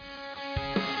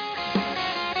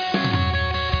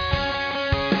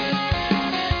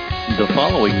The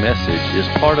following message is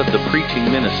part of the preaching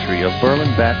ministry of Berlin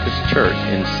Baptist Church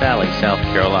in Sally, South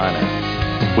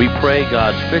Carolina. We pray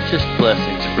God's richest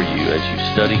blessings for you as you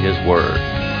study His Word.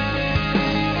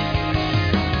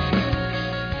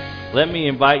 Let me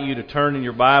invite you to turn in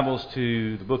your Bibles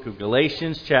to the book of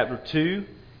Galatians, chapter 2,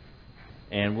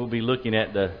 and we'll be looking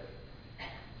at the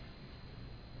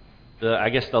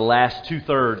last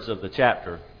two-thirds of the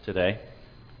chapter today.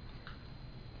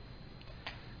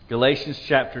 Galatians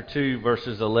chapter 2,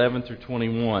 verses 11 through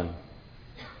 21.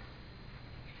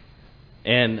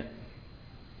 And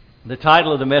the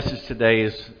title of the message today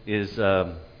is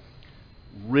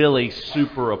really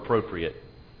super appropriate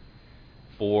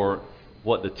for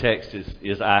what the text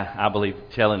is I believe,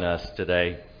 telling us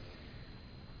today.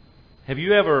 Have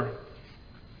you ever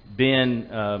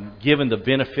been given the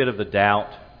benefit of the doubt?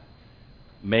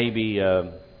 Maybe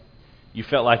you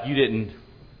felt like you didn't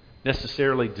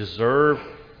necessarily deserve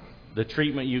the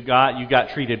treatment you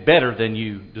got treated better than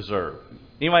you deserve.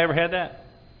 Anybody ever had that?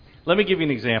 Let me give you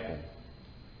an example.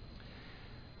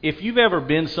 If you've ever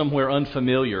been somewhere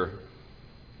unfamiliar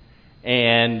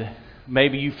and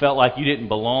maybe you felt like you didn't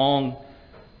belong,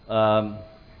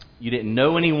 you didn't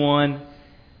know anyone,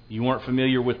 you weren't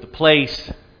familiar with the place,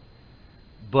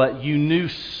 but you knew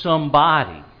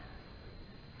somebody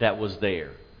that was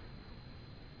there.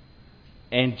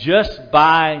 And just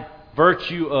by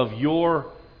virtue of your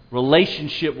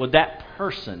relationship with that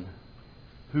person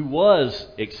who was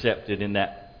accepted in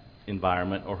that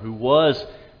environment, or who was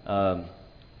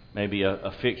maybe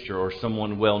a fixture or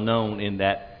someone well known in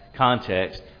that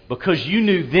context, because you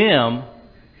knew them,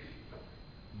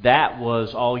 that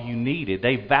was all you needed.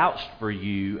 They vouched for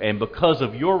you, and because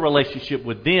of your relationship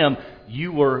with them,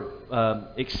 you were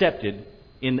accepted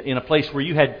in a place where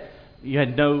you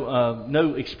had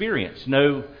no experience,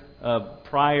 no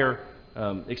prior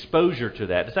exposure to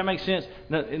that. Does that make sense?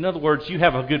 In other words, you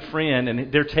have a good friend and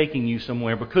they're taking you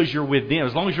somewhere because you're with them.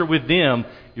 As long as you're with them,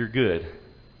 you're good,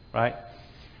 right?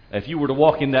 If you were to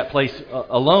walk in that place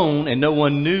alone and no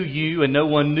one knew you and no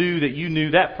one knew that you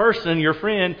knew that person, your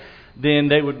friend, then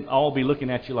they would all be looking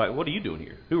at you like, what are you doing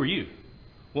here? Who are you?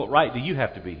 What right do you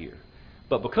have to be here?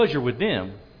 But because you're with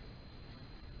them,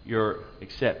 you're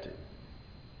accepted.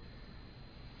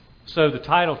 So the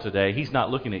title today, He's Not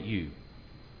Looking at You.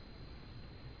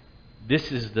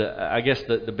 This is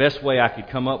the best way I could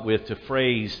come up with to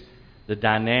phrase the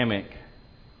dynamic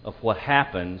of what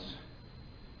happens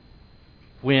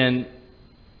when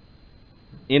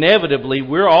inevitably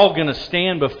we're all going to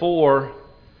stand before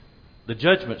the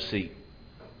judgment seat.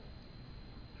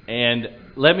 And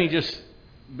let me just,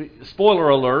 spoiler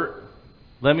alert,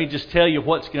 let me just tell you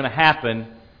what's going to happen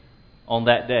on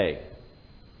that day.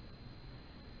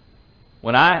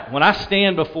 When I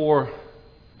stand before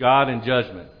God in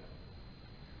judgment,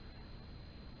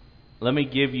 let me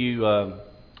give you a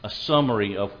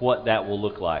summary of what that will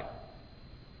look like.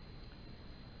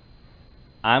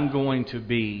 I'm going to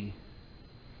be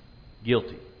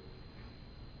guilty.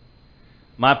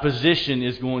 My position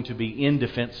is going to be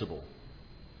indefensible.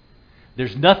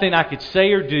 There's nothing I could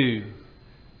say or do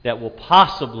that will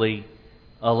possibly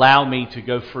allow me to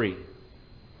go free,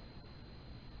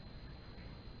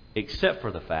 except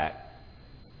for the fact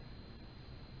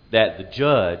that the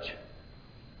judge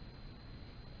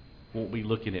won't be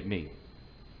looking at me.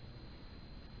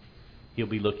 He'll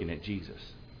be looking at Jesus.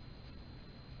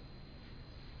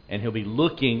 And He'll be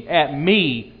looking at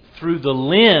me through the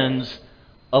lens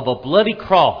of a bloody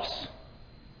cross.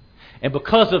 And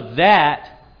because of that,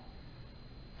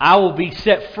 I will be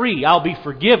set free. I'll be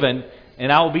forgiven.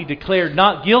 And I will be declared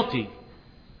not guilty.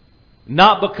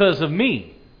 Not because of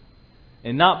me.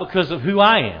 And not because of who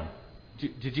I am.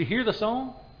 Did you hear the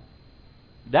song?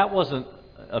 That wasn't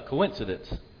a coincidence.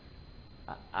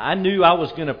 I knew I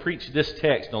was going to preach this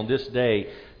text on this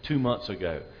day 2 months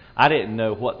ago. I didn't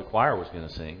know what the choir was going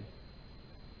to sing.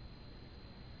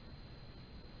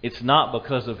 It's not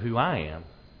because of who I am.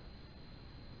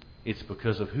 It's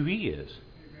because of who He is.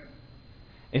 Amen.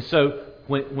 And so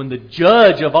when the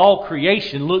judge of all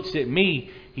creation looks at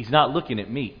me, He's not looking at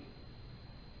me.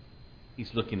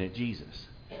 He's looking at Jesus.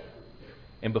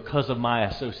 And because of my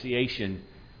association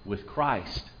with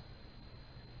Christ,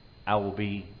 I will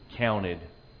be counted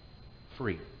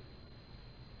free.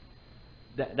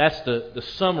 That's the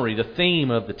summary, the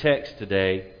theme of the text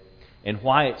today, and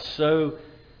why it's so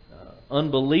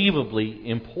unbelievably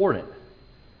important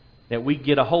that we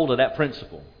get a hold of that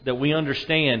principle, that we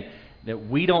understand that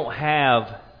we don't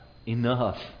have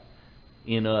enough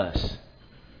in us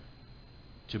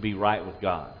to be right with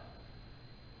God.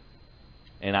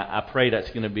 And I pray that's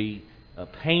going to be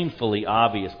painfully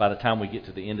obvious by the time we get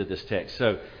to the end of this text.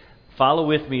 So Follow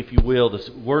with me if you will.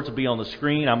 The words will be on the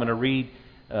screen. I'm going to read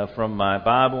from my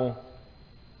Bible,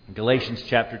 Galatians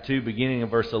chapter 2, beginning in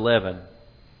verse 11.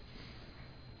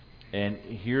 And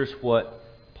here's what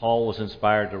Paul was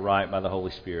inspired to write by the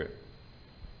Holy Spirit.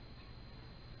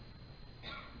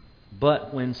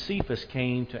 But when Cephas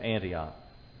came to Antioch,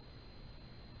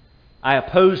 I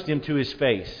opposed him to his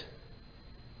face,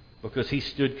 because he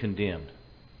stood condemned.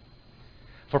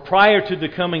 For prior to the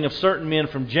coming of certain men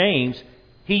from James,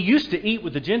 he used to eat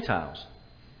with the Gentiles.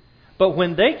 But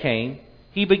when they came,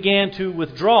 he began to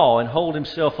withdraw and hold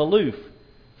himself aloof,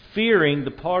 fearing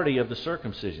the party of the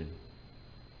circumcision.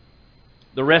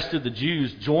 The rest of the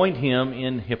Jews joined him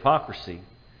in hypocrisy,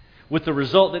 with the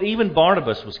result that even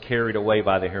Barnabas was carried away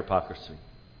by their hypocrisy.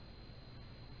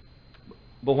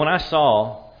 But when I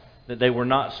saw that they were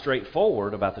not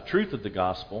straightforward about the truth of the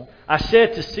gospel, I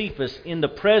said to Cephas in the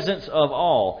presence of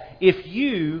all, if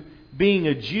you, being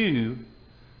a Jew,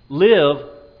 live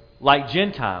like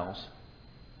Gentiles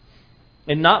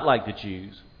and not like the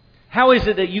Jews, how is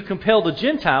it that you compel the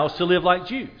Gentiles to live like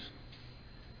Jews?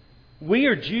 We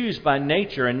are Jews by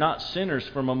nature and not sinners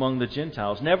from among the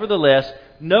Gentiles. Nevertheless,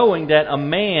 knowing that a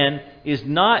man is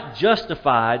not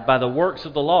justified by the works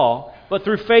of the law, but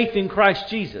through faith in Christ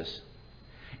Jesus.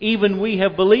 Even we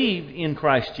have believed in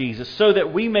Christ Jesus, so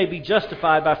that we may be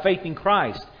justified by faith in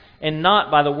Christ, and not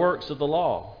by the works of the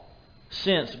law.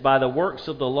 Since by the works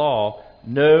of the law,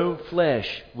 no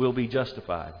flesh will be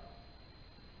justified.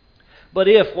 But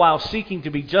if, while seeking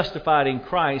to be justified in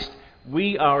Christ,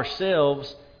 we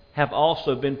ourselves have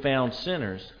also been found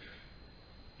sinners,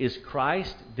 is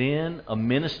Christ then a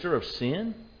minister of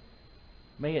sin?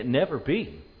 May it never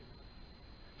be.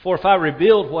 For if I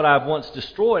rebuild what I've once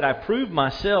destroyed, I prove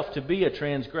myself to be a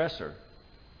transgressor.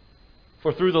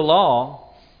 For through the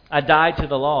law, I died to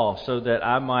the law so that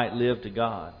I might live to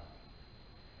God.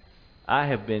 I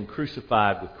have been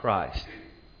crucified with Christ,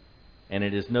 and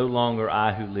it is no longer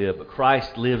I who live, but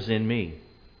Christ lives in me.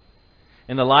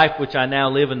 In the life which I now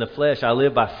live in the flesh, I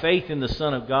live by faith in the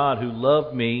Son of God who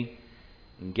loved me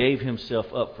and gave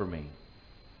himself up for me.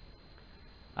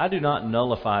 I do not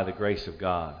nullify the grace of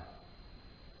God.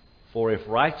 For if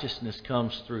righteousness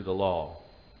comes through the law,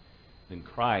 then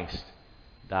Christ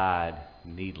died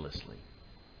needlessly.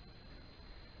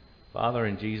 Father,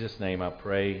 in Jesus' name I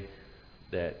pray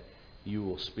that you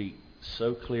will speak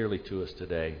so clearly to us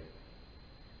today.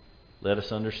 Let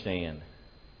us understand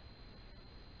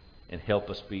and help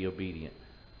us be obedient.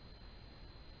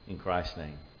 In Christ's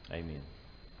name, amen.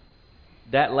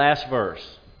 That last verse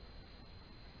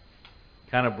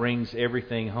kind of brings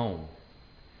everything home.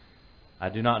 I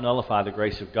do not nullify the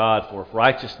grace of God, for if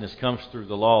righteousness comes through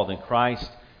the law, then Christ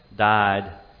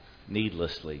died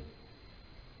needlessly.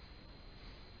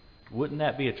 Wouldn't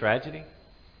that be a tragedy?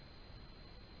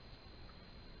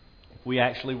 If we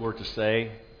actually were to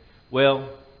say, well,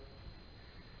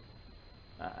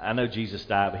 I know Jesus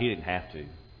died, but he didn't have to.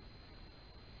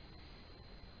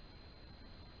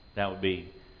 That would be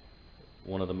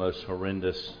one of the most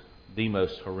horrendous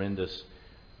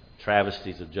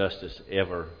travesties of justice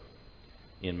ever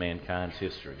in mankind's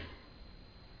history.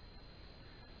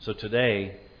 So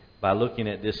today, by looking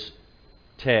at this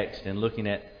text and looking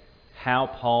at how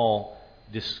Paul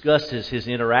discusses his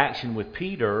interaction with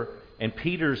Peter and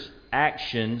Peter's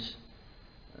actions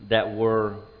that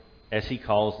were, as he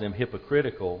calls them,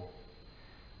 hypocritical,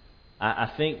 I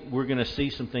think we're going to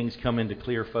see some things come into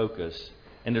clear focus.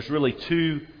 And there's really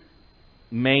two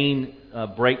main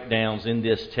breakdowns in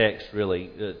this text, really,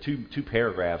 two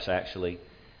paragraphs actually,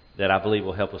 that I believe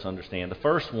will help us understand. The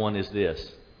first one is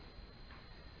this: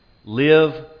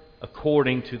 live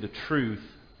according to the truth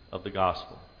of the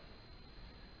gospel.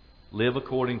 Live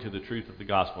according to the truth of the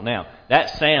gospel. Now,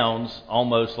 that sounds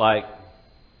almost like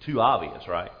too obvious,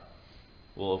 right?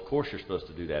 Well, of course you're supposed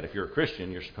to do that. If you're a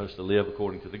Christian, you're supposed to live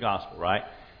according to the gospel, right?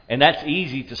 And that's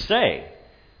easy to say,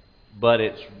 but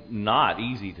it's not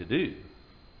easy to do,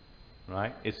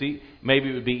 right? Maybe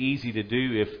it would be easy to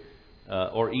do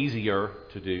or easier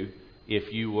to do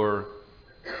if you were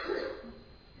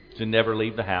to never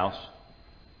leave the house,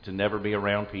 to never be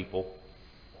around people,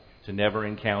 to never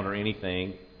encounter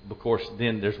anything. Of course,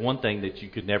 then there's one thing that you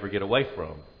could never get away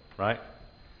from, right?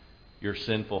 Your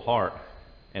sinful heart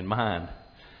and mind.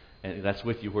 And that's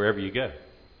with you wherever you go.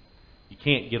 You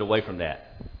can't get away from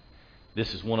that.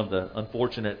 This is one of the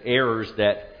unfortunate errors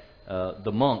that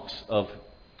the monks of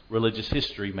religious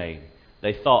history made.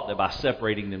 They thought that by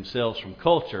separating themselves from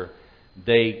culture,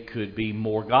 they could be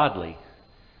more godly.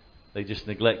 They just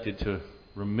neglected to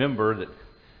remember that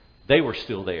they were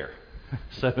still there.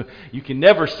 So you can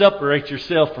never separate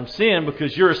yourself from sin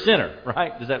because you're a sinner,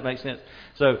 right? Does that make sense?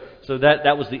 So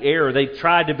that was the error. They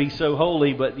tried to be so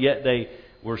holy, but yet they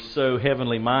were so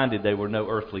heavenly minded they were no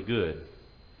earthly good.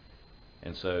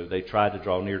 And so they tried to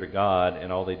draw near to God,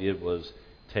 and all they did was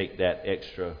take that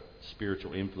extra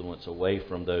spiritual influence away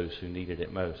from those who needed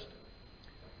it most.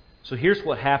 So here's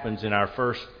what happens in our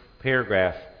first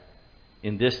paragraph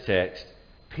in this text.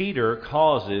 Peter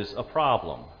causes a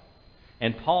problem,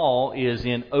 and Paul is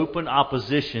in open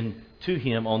opposition to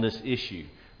him on this issue.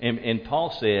 And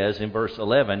Paul says in verse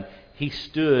 11, he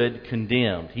stood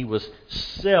condemned. He was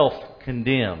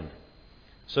self-condemned.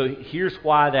 So here's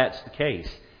why that's the case.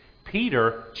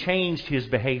 Peter changed his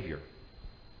behavior.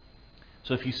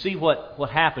 So if you see what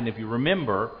happened, if you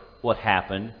remember what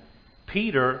happened,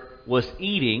 Peter was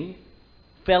eating,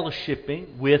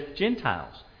 fellowshipping with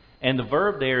Gentiles. And the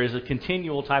verb there is a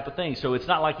continual type of thing. So it's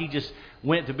not like he just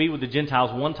went to be with the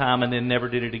Gentiles one time and then never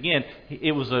did it again.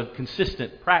 It was a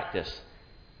consistent practice,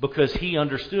 because he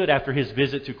understood after his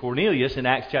visit to Cornelius in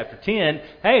Acts chapter 10,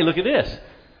 hey, look at this.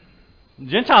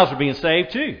 Gentiles are being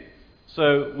saved too.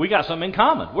 So we got something in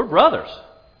common. We're brothers,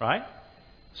 right?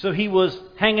 So he was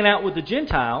hanging out with the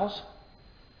Gentiles,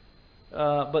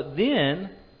 but then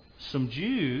some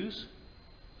Jews,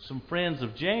 some friends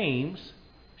of James,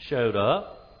 showed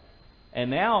up. And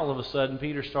now all of a sudden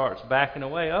Peter starts backing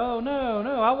away. Oh,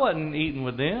 no, I wasn't eating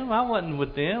with them. I wasn't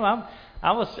with them.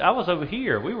 I was over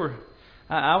here. We were.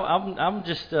 I'm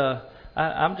just trying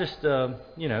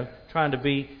to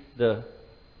be the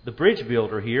bridge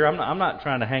builder here. I'm not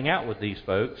trying to hang out with these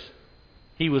folks.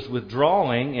 He was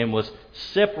withdrawing and was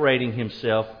separating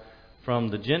himself from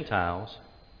the Gentiles.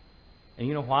 And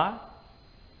you know why?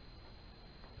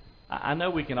 I know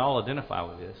we can all identify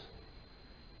with this.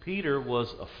 Peter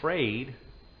was afraid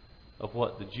of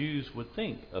what the Jews would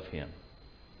think of him.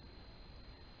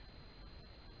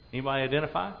 Anybody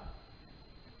identify?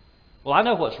 Well, I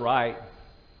know what's right,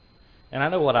 and I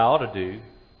know what I ought to do,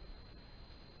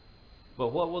 but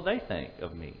what will they think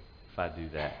of me if I do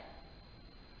that?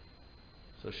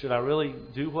 So should I really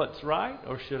do what's right,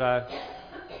 or should I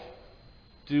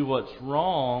do what's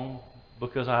wrong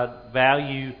because I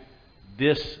value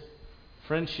this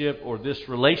friendship or this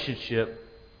relationship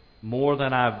more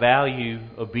than I value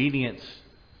obedience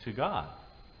to God?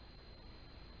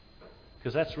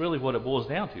 Because that's really what it boils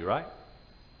down to, right?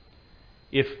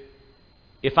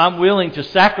 If I'm willing to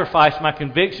sacrifice my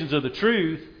convictions of the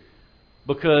truth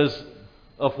because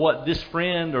of what this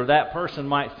friend or that person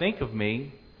might think of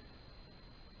me,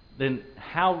 then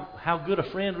how good a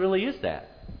friend really is that?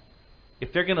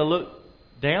 If they're going to look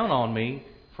down on me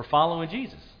for following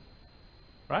Jesus,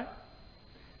 right?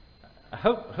 I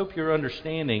hope you're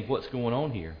understanding what's going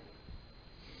on here,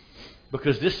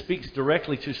 because this speaks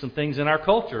directly to some things in our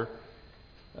culture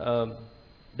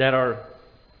that are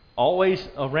always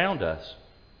around us.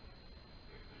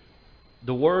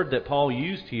 The word that Paul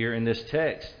used here in this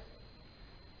text,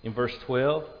 in verse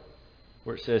 12,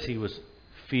 where it says he was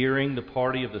fearing the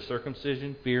party of the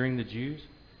circumcision, fearing the Jews,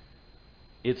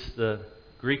 it's the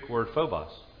Greek word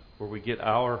phobos, where we get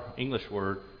our English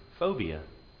word phobia.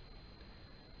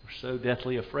 We're so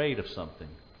deathly afraid of something.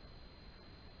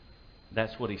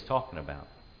 That's what he's talking about.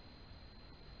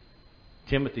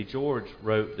 Timothy George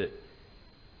wrote that,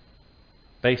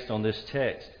 based on this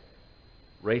text,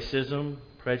 racism,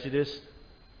 prejudice,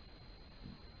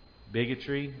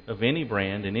 bigotry of any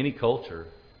brand in any culture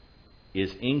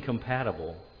is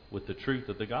incompatible with the truth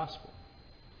of the gospel.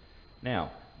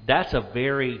 Now, that's a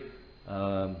very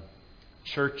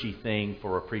churchy thing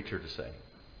for a preacher to say.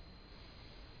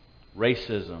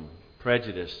 Racism,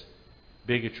 prejudice,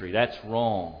 bigotry, that's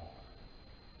wrong.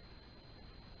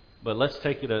 But let's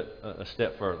take it a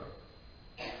step further.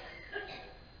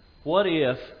 What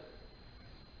if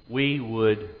we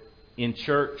would, in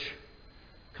church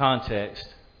context,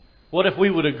 what if we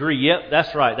would agree, yep,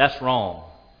 that's right, that's wrong.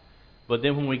 But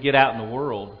then when we get out in the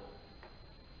world,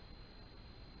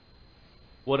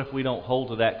 what if we don't hold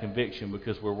to that conviction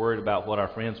because we're worried about what our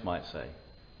friends might say?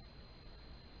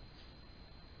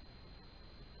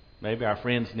 Maybe our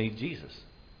friends need Jesus.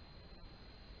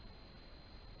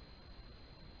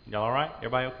 Y'all all right?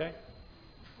 Everybody okay?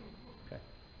 Okay.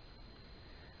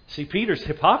 See, Peter's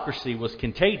hypocrisy was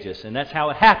contagious, and that's how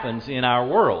it happens in our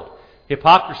world.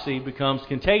 Hypocrisy becomes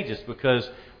contagious because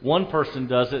one person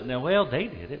does it, and well, they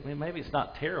did it. Maybe it's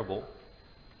not terrible.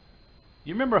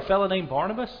 You remember a fellow named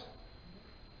Barnabas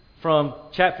from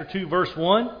chapter 2, verse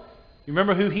 1? You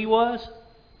remember who he was?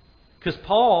 Because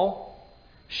Paul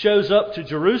shows up to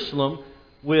Jerusalem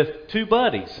with two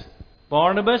buddies,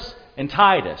 Barnabas and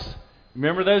Titus.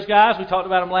 Remember those guys? We talked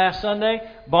about them last Sunday.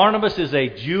 Barnabas is a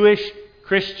Jewish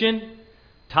Christian.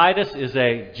 Titus is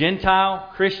a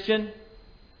Gentile Christian.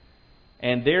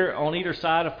 And they're on either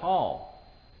side of Paul.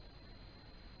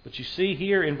 But you see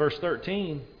here in verse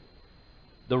 13,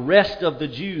 the rest of the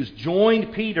Jews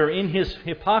joined Peter in his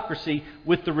hypocrisy,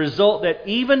 with the result that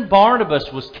even Barnabas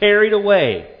was carried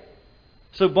away.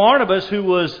 So Barnabas, who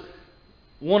was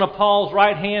one of Paul's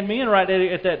right-hand men right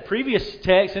at that previous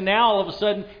text, and now all of a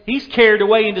sudden he's carried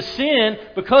away into sin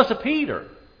because of Peter.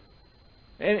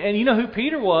 And you know who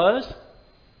Peter was?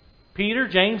 Peter,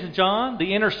 James, and John,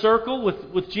 the inner circle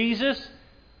with Jesus.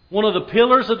 One of the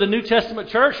pillars of the New Testament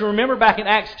church. And remember back in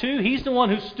Acts 2, he's the one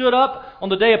who stood up on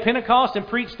the day of Pentecost and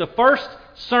preached the first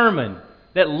sermon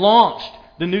that launched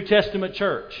the New Testament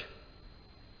church.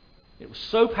 It was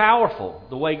so powerful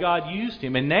the way God used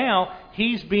him. And now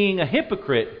he's being a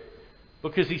hypocrite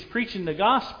because he's preaching the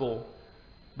gospel,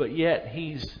 but yet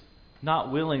he's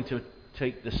not willing to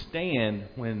take the stand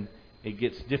when it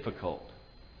gets difficult,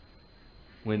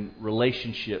 when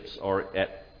relationships are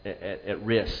at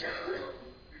risk.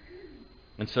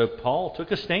 And so Paul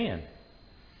took a stand.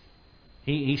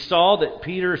 He saw that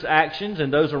Peter's actions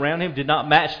and those around him did not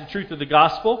match the truth of the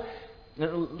gospel.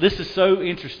 This is so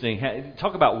interesting.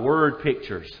 Talk about word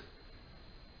pictures.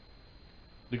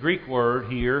 The Greek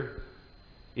word here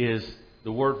is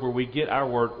the word where we get our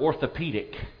word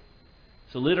orthopedic.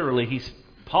 So literally,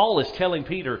 Paul is telling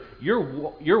Peter,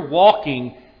 you're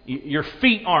walking, your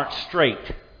feet aren't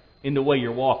straight in the way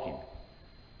you're walking.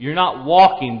 You're not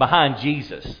walking behind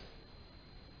Jesus.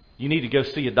 You need to go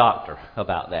see a doctor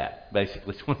about that,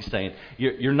 basically, is what he's saying.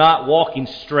 You're not walking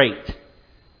straight.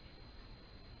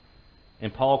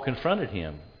 And Paul confronted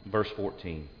him, verse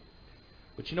 14.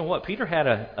 But you know what? Peter had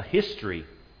a history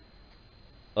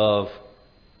of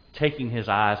taking his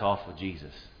eyes off of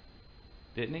Jesus,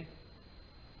 didn't he?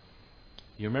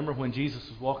 You remember when Jesus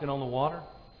was walking on the water?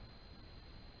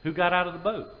 Who got out of the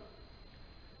boat?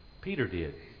 Peter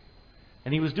did.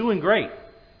 And he was doing great,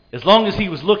 as long as he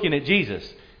was looking at Jesus.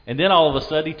 And then all of a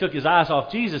sudden he took his eyes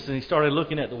off Jesus and he started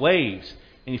looking at the waves.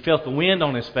 And he felt the wind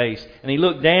on his face. And he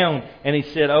looked down and he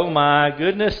said, "Oh my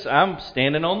goodness, I'm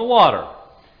standing on the water."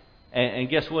 And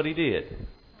guess what he did?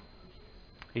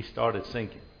 He started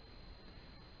sinking.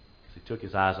 He took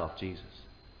his eyes off Jesus.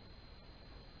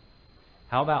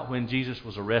 How about when Jesus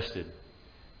was arrested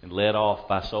and led off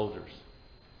by soldiers?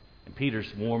 And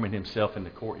Peter's warming himself in the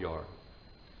courtyard.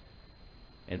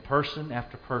 And person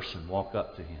after person walk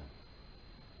up to him.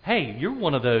 "Hey, you're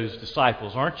one of those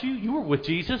disciples, aren't you? You were with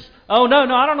Jesus." "Oh, no,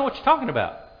 I don't know what you're talking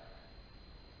about."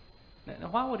 Now,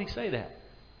 why would he say that?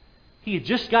 He had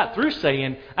just got through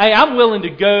saying, "Hey, I'm willing to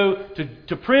go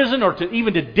to prison or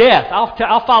even to death.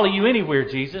 I'll follow you anywhere,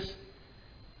 Jesus."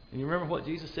 And you remember what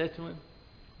Jesus said to him?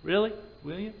 "Really?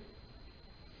 Will you?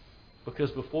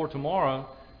 Because before tomorrow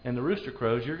and the rooster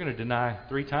crows, you're going to deny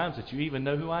 3 times that you even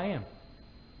know who I am."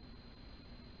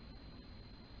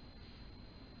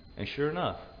 And sure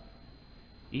enough,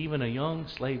 even a young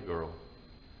slave girl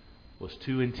was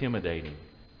too intimidating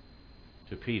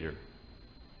to Peter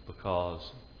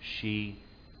because she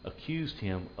accused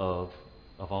him of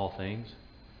all things,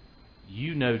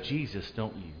 "You know Jesus,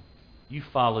 don't you? You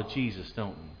follow Jesus,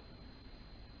 don't you?"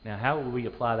 Now, how will we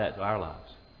apply that to our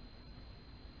lives?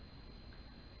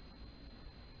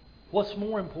 What's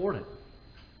more important?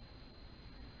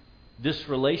 This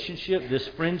relationship, this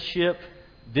friendship,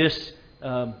 this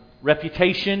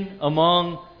reputation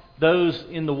among those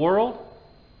in the world?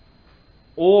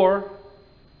 Or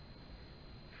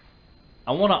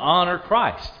I want to honor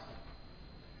Christ.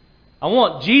 I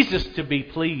want Jesus to be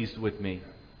pleased with me.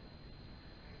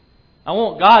 I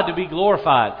want God to be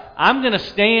glorified. I'm going to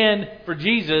stand for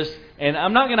Jesus, and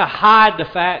I'm not going to hide the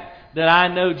fact that I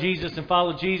know Jesus and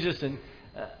follow Jesus. And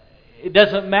it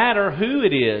doesn't matter who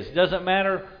it is. It doesn't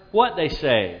matter what they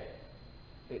say.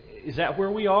 Is that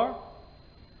where we are?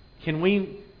 Can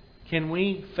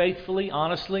we faithfully,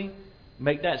 honestly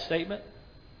make that statement?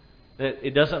 That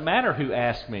it doesn't matter who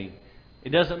asks me. It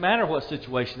doesn't matter what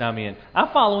situation I'm in. I'm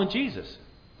following Jesus.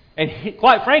 And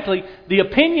quite frankly, the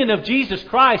opinion of Jesus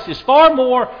Christ is far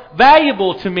more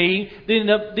valuable to me than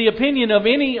the opinion of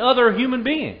any other human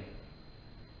being.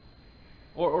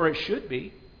 Or it should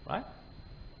be, right?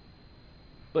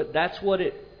 But that's what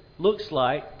it looks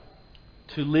like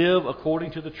to live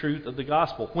according to the truth of the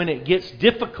gospel. When it gets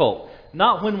difficult,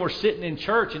 not when we're sitting in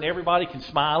church and everybody can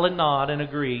smile and nod and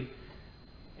agree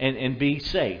and be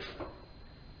safe.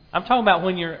 I'm talking about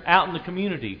when you're out in the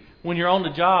community, when you're on the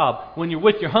job, when you're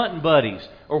with your hunting buddies,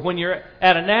 or when you're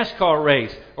at a NASCAR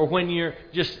race, or when you're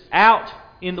just out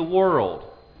in the world.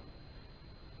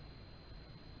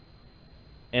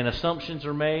 And assumptions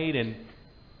are made and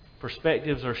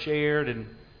perspectives are shared and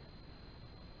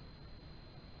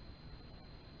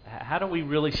how do we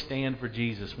really stand for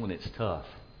Jesus when it's tough?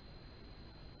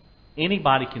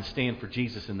 Anybody can stand for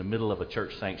Jesus in the middle of a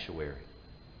church sanctuary.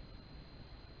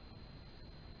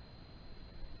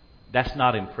 That's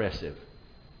not impressive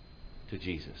to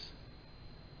Jesus.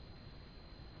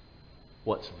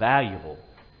 What's valuable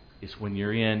is when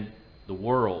you're in the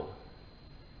world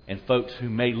and folks who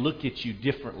may look at you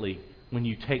differently when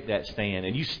you take that stand,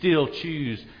 and you still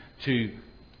choose to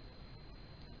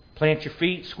plant your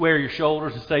feet, square your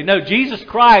shoulders, and say, no, Jesus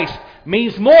Christ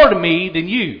means more to me than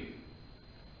you.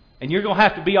 And you're going to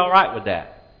have to be all right with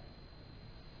that.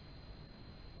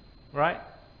 Right?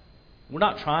 We're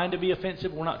not trying to be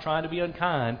offensive. We're not trying to be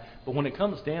unkind. But when it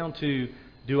comes down to,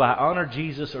 do I honor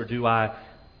Jesus or do I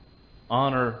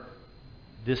honor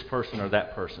this person or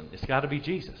that person? It's got to be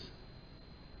Jesus.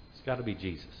 It's got to be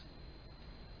Jesus.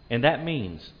 And that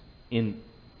means, in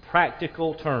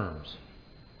practical terms,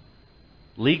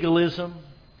 legalism,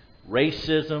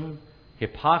 racism,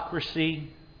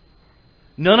 hypocrisy,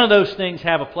 none of those things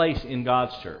have a place in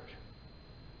God's church.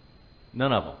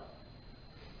 None of them.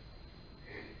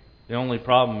 The only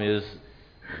problem is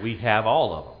we have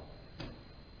all of them.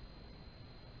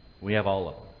 We have all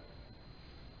of them.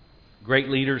 Great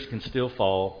leaders can still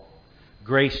fall.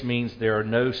 Grace means there are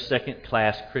no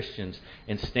second-class Christians,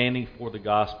 and standing for the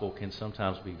gospel can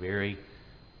sometimes be very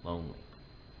lonely.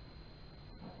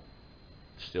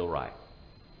 It's still right.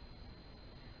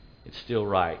 It's still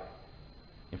right.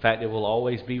 In fact, it will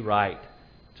always be right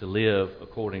to live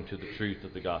according to the truth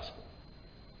of the gospel.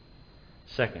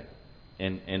 Second,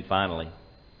 and finally,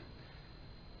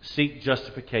 seek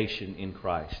justification in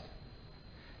Christ.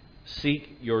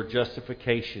 Seek your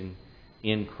justification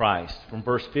in Christ. From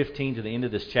verse 15 to the end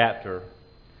of this chapter,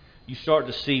 you start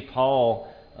to see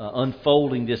Paul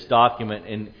unfolding this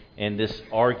document and this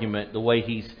argument, the way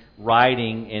he's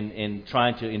writing and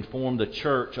trying to inform the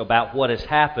church about what has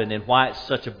happened and why it's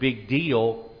such a big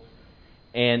deal.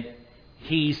 And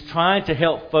he's trying to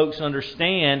help folks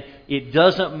understand it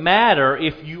doesn't matter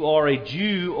if you are a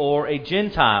Jew or a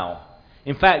Gentile.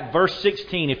 In fact, verse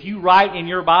 16, if you write in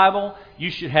your Bible,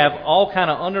 you should have all kind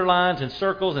of underlines and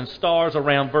circles and stars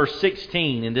around verse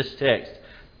 16 in this text.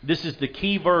 This is the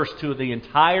key verse to the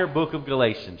entire book of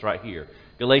Galatians right here.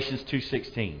 Galatians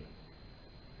 2:16.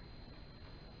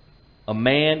 A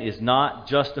man is not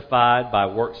justified by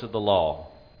works of the law,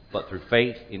 but through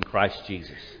faith in Christ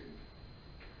Jesus.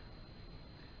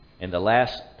 And the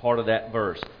last part of that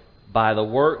verse, by the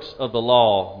works of the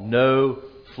law, no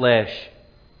flesh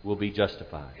will be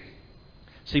justified.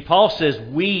 See, Paul says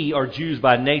we are Jews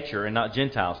by nature and not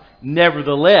Gentiles.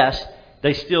 Nevertheless,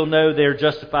 they still know they're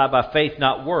justified by faith,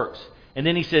 not works. And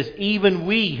then he says, even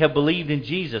we have believed in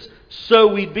Jesus, so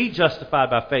we'd be justified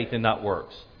by faith and not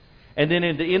works. And then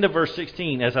in the end of verse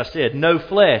 16, as I said, no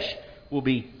flesh will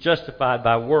be justified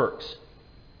by works.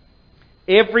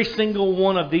 Every single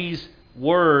one of these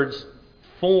words,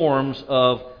 forms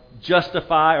of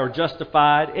justify or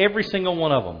justified, every single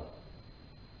one of them.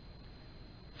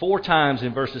 4 times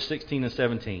in verses 16 and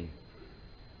 17.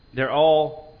 They're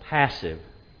all passive.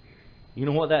 You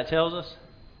know what that tells us?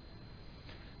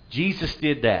 Jesus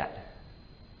did that.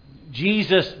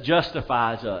 Jesus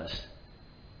justifies us.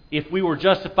 If we were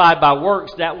justified by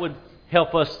works, that would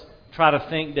help us try to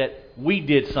think that we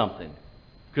did something.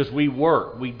 Because we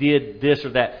worked, we did this or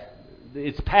that.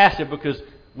 It's passive because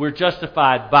we're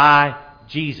justified by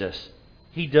Jesus.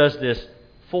 He does this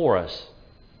for us.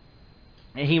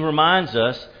 And he reminds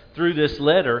us through this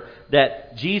letter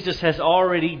that Jesus has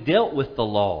already dealt with the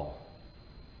law.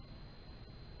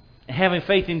 Having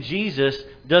faith in Jesus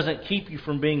doesn't keep you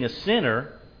from being a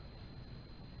sinner,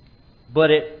 but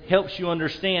it helps you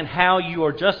understand how you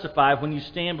are justified when you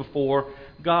stand before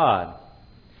God.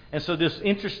 And so this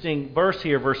interesting verse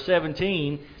here, verse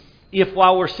 17, if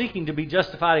while we're seeking to be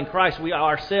justified in Christ, we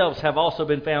ourselves have also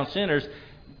been found sinners,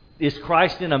 is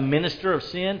Christ then a minister of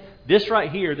sin? This right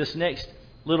here, this next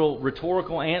little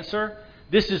rhetorical answer,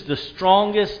 this is the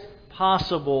strongest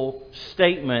possible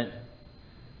statement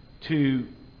to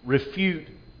refute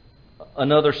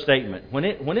another statement. When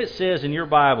it says in your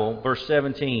Bible, verse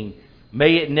 17,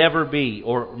 may it never be,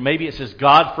 or maybe it says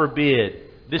God forbid,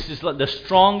 this is the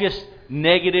strongest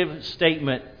negative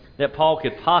statement that Paul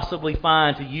could possibly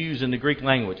find to use in the Greek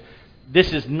language.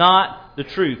 This is not the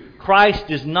truth. Christ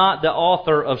is not the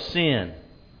author of sin.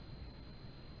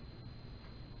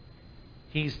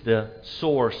 He's the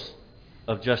source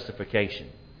of justification.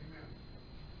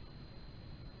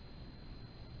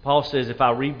 Paul says, if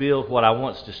I rebuild what I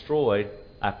once destroyed,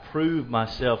 I prove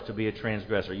myself to be a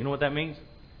transgressor. You know what that means?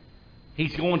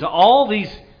 He's going to all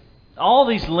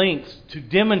these lengths to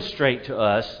demonstrate to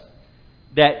us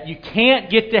that you can't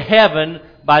get to heaven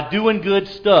by doing good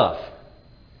stuff.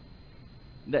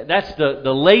 That's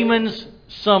the layman's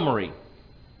summary.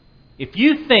 If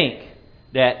you think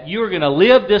that you're going to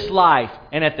live this life,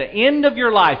 and at the end of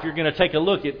your life you're going to take a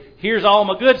look at, here's all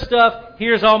my good stuff,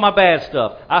 here's all my bad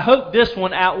stuff. I hope this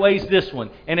one outweighs this one.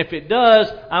 And if it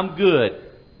does, I'm good.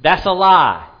 That's a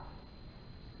lie.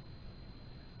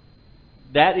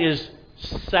 That is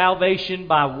salvation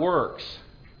by works.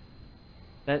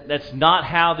 That's not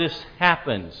how this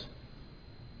happens.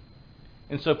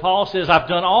 And so Paul says, I've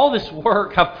done all this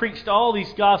work, I've preached all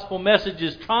these gospel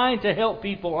messages trying to help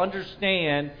people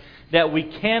understand that we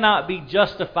cannot be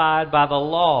justified by the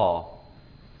law.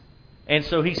 And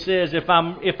so he says, if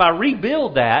I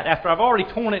rebuild that after I've already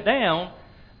torn it down,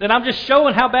 then I'm just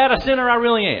showing how bad a sinner I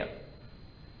really am.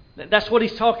 That's what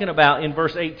he's talking about in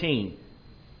verse 18.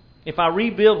 If I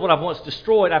rebuild what I've once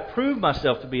destroyed, I prove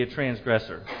myself to be a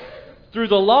transgressor. Through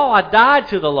the law, I died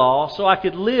to the law so I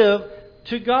could live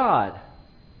to God.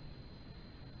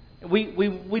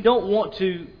 We don't want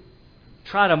to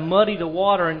try to muddy the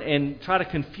water and try to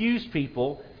confuse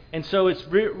people. And so it's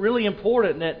really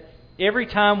important that every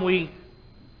time we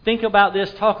think about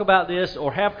this, talk about this,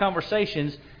 or have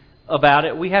conversations about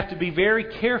it, we have to be very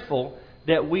careful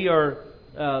that we are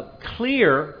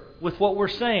clear with what we're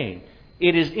saying.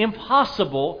 It is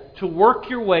impossible to work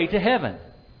your way to heaven.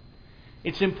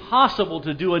 It's impossible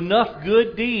to do enough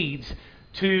good deeds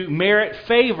to merit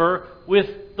favor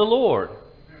with the Lord.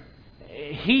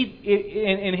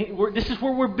 This is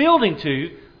where we're building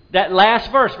to, that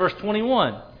last verse, verse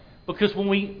 21. Because when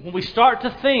we start to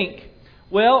think,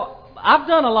 well, I've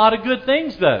done a lot of good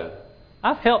things though.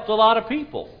 I've helped a lot of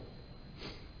people.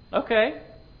 Okay,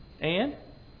 and?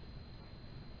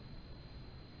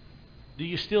 Do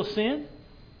you still sin?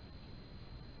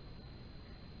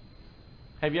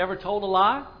 Have you ever told a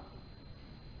lie?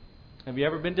 Have you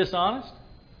ever been dishonest?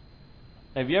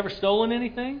 Have you ever stolen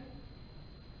anything?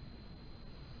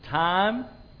 Time?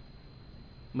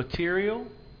 Material?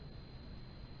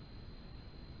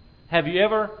 Have you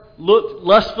ever looked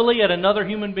lustfully at another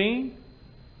human being?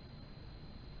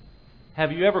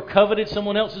 Have you ever coveted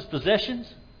someone else's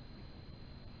possessions?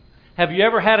 Have you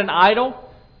ever had an idol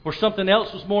where something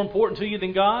else was more important to you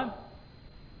than God?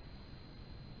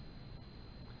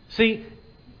 See,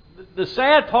 the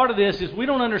sad part of this is we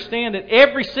don't understand that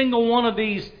every single one of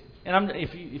these, and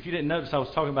if you didn't notice, I was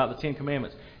talking about the Ten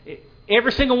Commandments.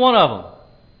 Every single one of them,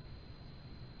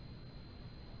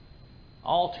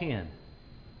 all 10,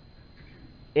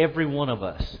 every one of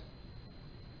us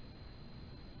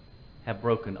have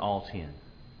broken all 10.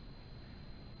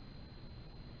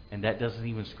 And that doesn't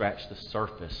even scratch the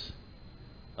surface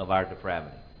of our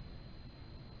depravity.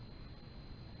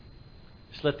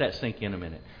 Just let that sink in a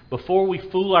minute. Before we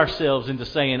fool ourselves into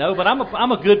saying, oh, but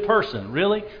I'm a good person.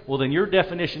 Really? Well, then your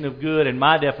definition of good and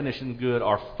my definition of good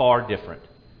are far different.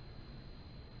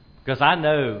 Because I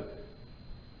know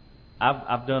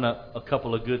I've done a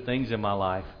couple of good things in my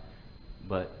life,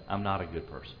 but I'm not a good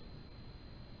person.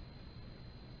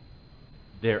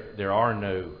 There are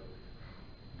no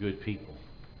good people.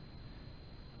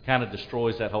 Kind of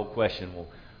destroys that whole question. Well,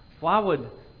 why would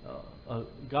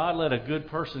God let a good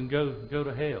person go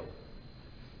to hell?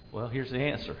 Well, here's the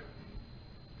answer.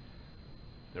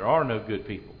 There are no good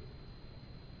people.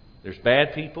 There's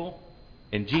bad people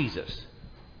and Jesus.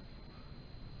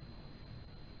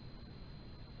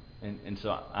 And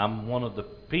so I'm one of the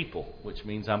people, which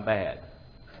means I'm bad.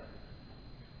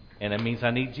 And it means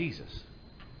I need Jesus.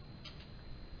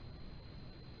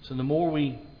 So the more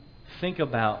we think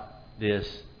about this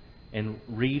and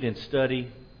read and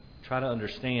study, try to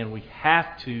understand, we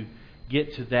have to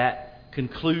get to that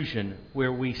conclusion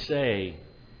where we say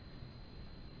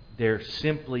there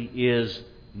simply is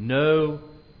no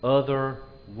other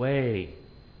way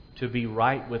to be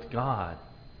right with God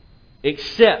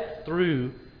except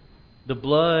through the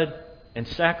blood and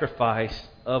sacrifice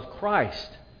of Christ.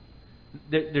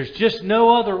 There's just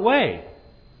no other way.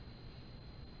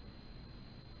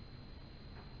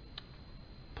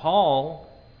 Paul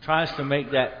tries to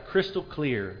make that crystal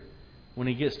clear when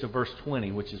he gets to verse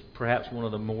 20, which is perhaps one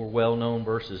of the more well-known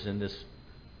verses in this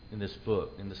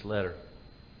book, in this letter.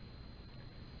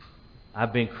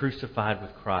 I've been crucified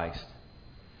with Christ.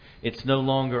 It's no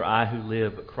longer I who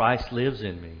live, but Christ lives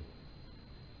in me.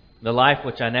 The life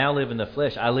which I now live in the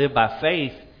flesh, I live by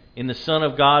faith in the Son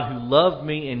of God who loved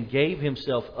me and gave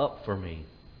himself up for me.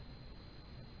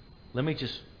 Let me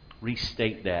just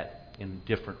restate that in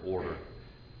different order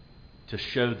to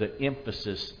show the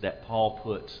emphasis that Paul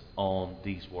puts on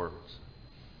these words.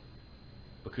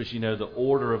 Because, the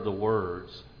order of the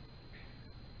words,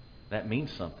 that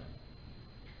means something.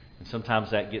 And sometimes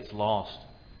that gets lost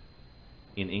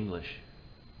in English.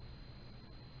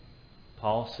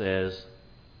 Paul says,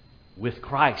 with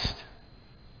Christ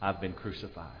I've been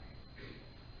crucified.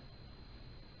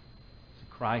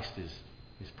 So Christ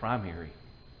is primary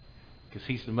because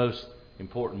He's the most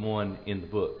important one in the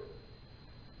book.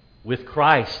 With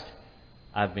Christ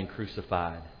I've been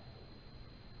crucified.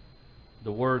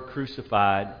 The word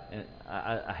crucified, and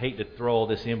I hate to throw all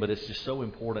this in, but it's just so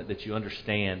important that you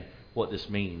understand what this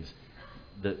means.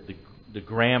 The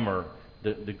grammar,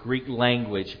 the Greek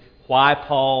language, why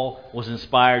Paul was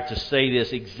inspired to say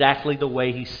this exactly the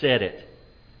way he said it.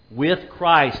 With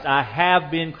Christ I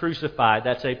have been crucified.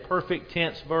 That's a perfect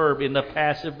tense verb in the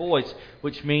passive voice,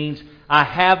 which means I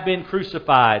have been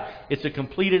crucified. It's a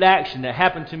completed action that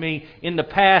happened to me in the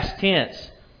past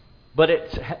tense, but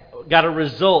it's got a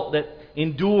result that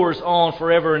endures on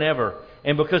forever and ever.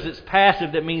 And because it's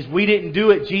passive, that means we didn't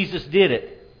do it, Jesus did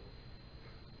it.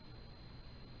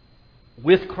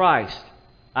 With Christ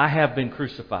I have been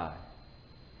crucified,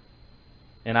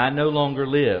 and I no longer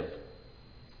live.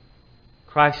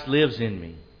 Christ lives in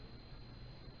me.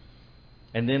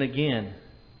 And then again,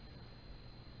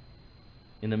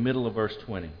 in the middle of verse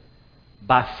 20,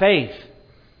 by faith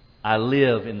I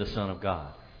live in the Son of God.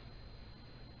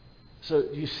 So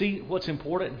you see what's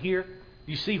important here?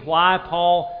 You see why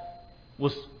Paul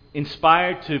was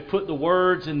inspired to put the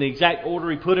words in the exact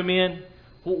order he put them in?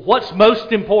 What's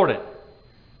most important?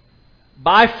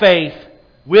 By faith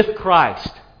with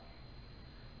Christ.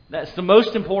 That's the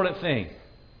most important thing.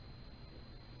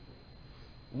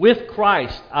 With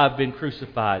Christ I've been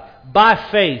crucified. By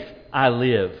faith I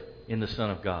live in the Son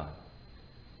of God.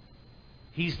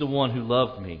 He's the one who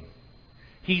loved me.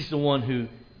 He's the one who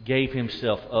gave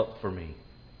Himself up for me.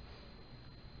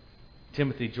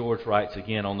 Timothy George writes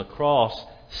again, on the cross,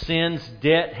 sin's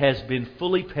debt has been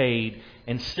fully paid,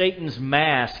 and Satan's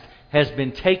mask has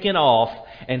been taken off,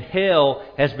 and hell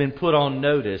has been put on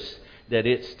notice that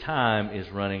its time is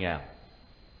running out.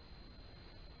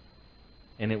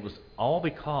 And it was all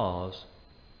because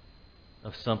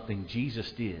of something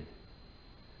Jesus did,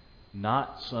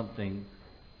 not something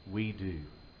we do.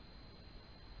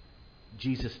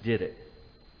 Jesus did it.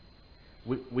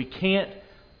 We can't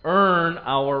earn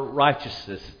our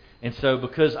righteousness. And so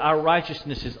because our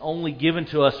righteousness is only given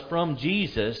to us from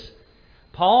Jesus,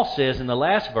 Paul says in the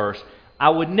last verse, I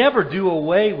would never do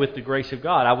away with the grace of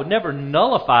God. I would never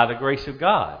nullify the grace of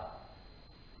God.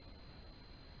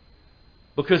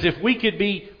 Because if we could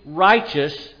be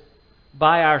righteous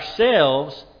by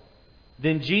ourselves,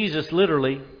 then Jesus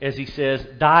literally, as he says,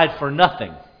 died for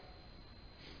nothing.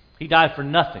 He died for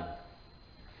nothing.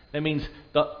 That means,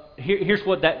 here's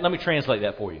what that, let me translate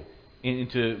that for you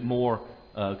into more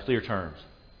clear terms.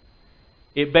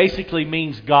 It basically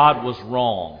means God was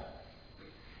wrong.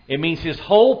 It means His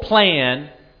whole plan,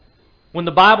 when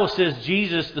the Bible says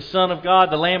Jesus, the Son of God,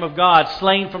 the Lamb of God,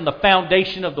 slain from the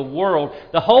foundation of the world,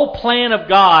 the whole plan of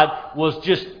God was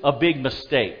just a big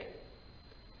mistake.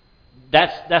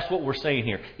 That's what we're saying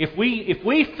here. If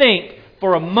we think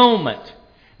for a moment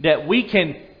that we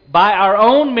can, by our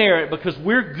own merit, because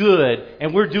we're good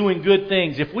and we're doing good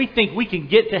things, if we think we can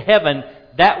get to heaven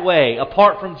that way,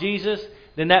 apart from Jesus,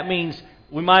 then that means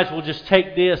we might as well just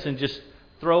take this and just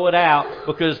throw it out,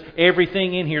 because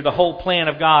everything in here, the whole plan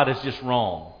of God, is just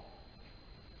wrong.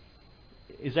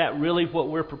 Is that really what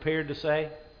we're prepared to say?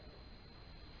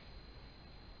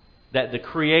 That the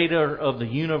Creator of the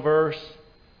universe,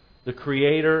 the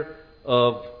Creator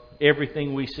of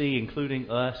everything we see, including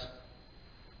us,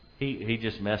 He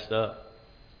just messed up.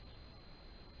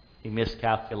 He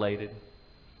miscalculated.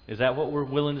 Is that what we're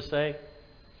willing to say?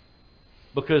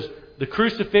 Because the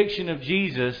crucifixion of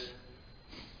Jesus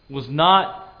was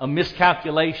not a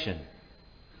miscalculation.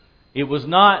 It was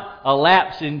not a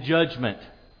lapse in judgment.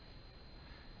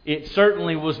 It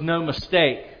certainly was no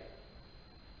mistake.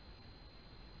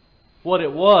 What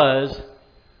it was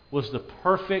the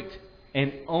perfect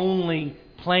and only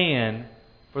plan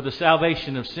for the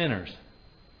salvation of sinners.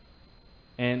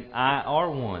 And I are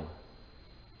one.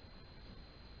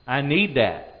 I need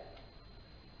that.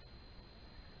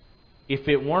 If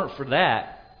it weren't for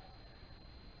that,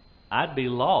 I'd be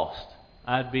lost.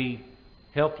 I'd be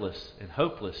helpless and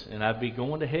hopeless, and I'd be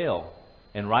going to hell,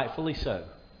 and rightfully so.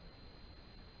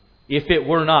 If it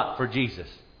were not for Jesus.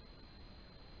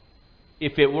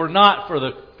 If it were not for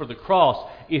the cross,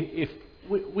 if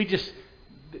we just,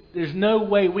 there's no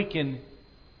way we can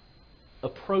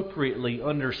appropriately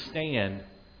understand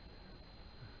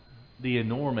the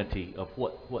enormity of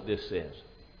what this says.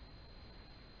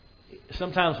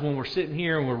 Sometimes when we're sitting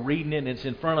here and we're reading it and it's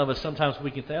in front of us, sometimes we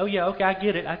can say, oh yeah, okay, I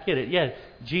get it. Yeah,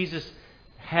 Jesus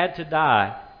had to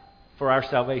die for our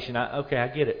salvation. Okay, I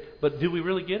get it. But do we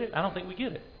really get it? I don't think we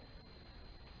get it.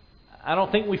 I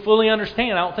don't think we fully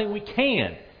understand. I don't think we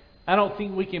can. I don't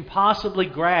think we can possibly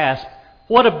grasp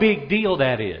what a big deal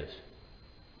that is.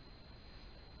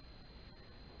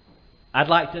 I'd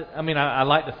like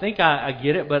to think I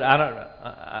get it, but I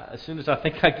don't. As soon as I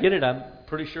think I get it, I'm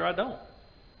pretty sure I don't.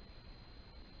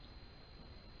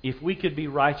 If we could be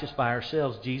righteous by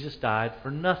ourselves, Jesus died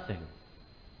for nothing.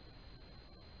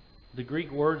 The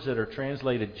Greek words that are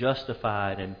translated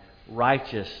justified and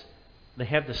righteous, they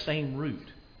have the same root.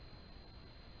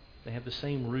 They have the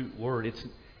same root word.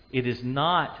 It is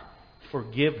not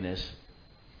forgiveness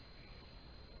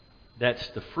that's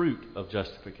the fruit of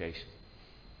justification.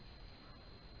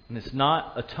 And it's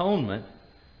not atonement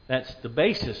that's the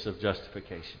basis of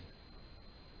justification.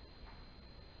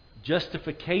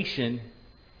 Justification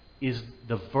is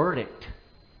the verdict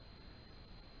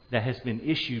that has been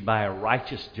issued by a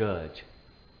righteous judge.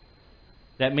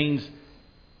 That means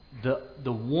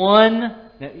the one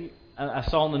that I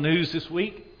saw in the news this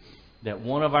week that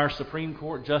one of our Supreme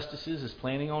Court justices is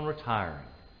planning on retiring,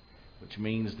 which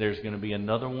means there's going to be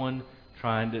another one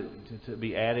trying to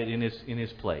be added in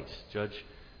his place. Judge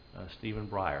Stephen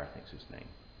Breyer, I think is his name.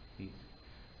 He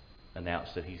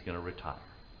announced that he's going to retire.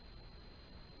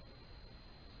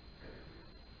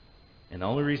 And the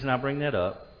only reason I bring that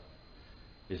up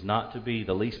is not to be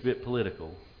the least bit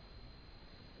political,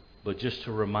 but just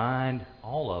to remind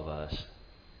all of us,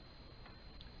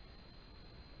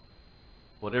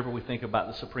 whatever we think about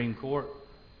the Supreme Court,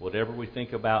 whatever we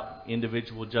think about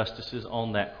individual justices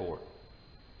on that court,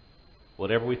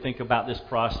 whatever we think about this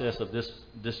process of this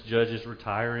judge is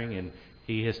retiring and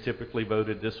he has typically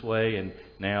voted this way, and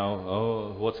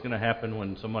now, what's going to happen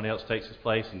when someone else takes his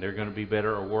place and they're going to be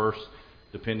better or worse,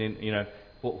 depending,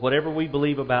 whatever we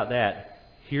believe about that,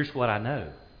 here's what I know.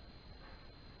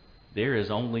 There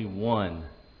is only one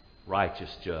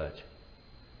righteous judge.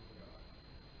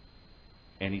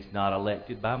 And he's not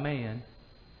elected by man.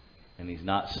 And he's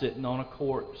not sitting on a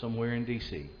court somewhere in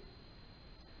D.C.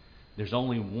 There's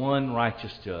only one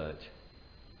righteous judge.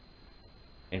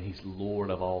 And he's Lord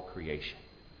of all creation.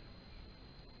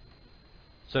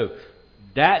 So,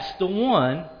 that's the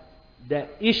one that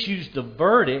issues the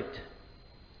verdict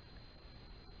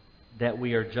that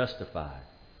we are justified.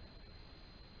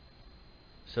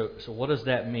 So what does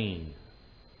that mean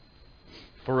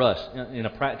for us in a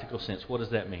practical sense? What does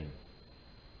that mean?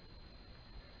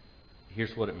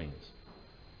 Here's what it means.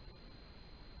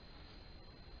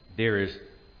 There is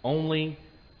only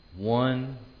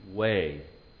one way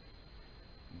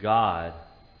God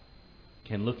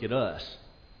can look at us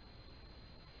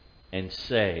and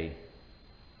say,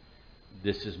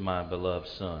 "This is my beloved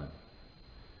son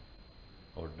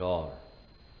or daughter,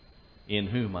 in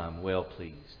whom I'm well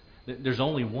pleased." There's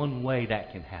only one way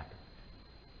that can happen.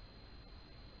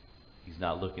 He's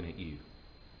not looking at you.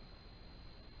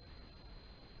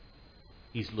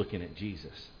 He's looking at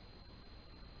Jesus.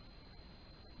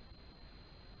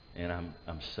 And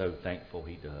I'm so thankful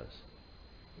He does.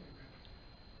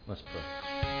 Let's pray.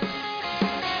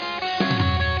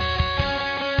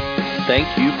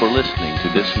 Thank you for listening to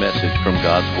this message from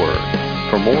God's Word.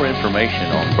 For more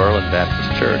information on Berlin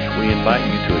Baptist Church, we invite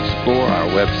you to explore our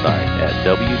website at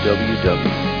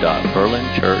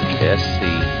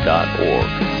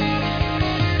www.berlinchurchsc.org.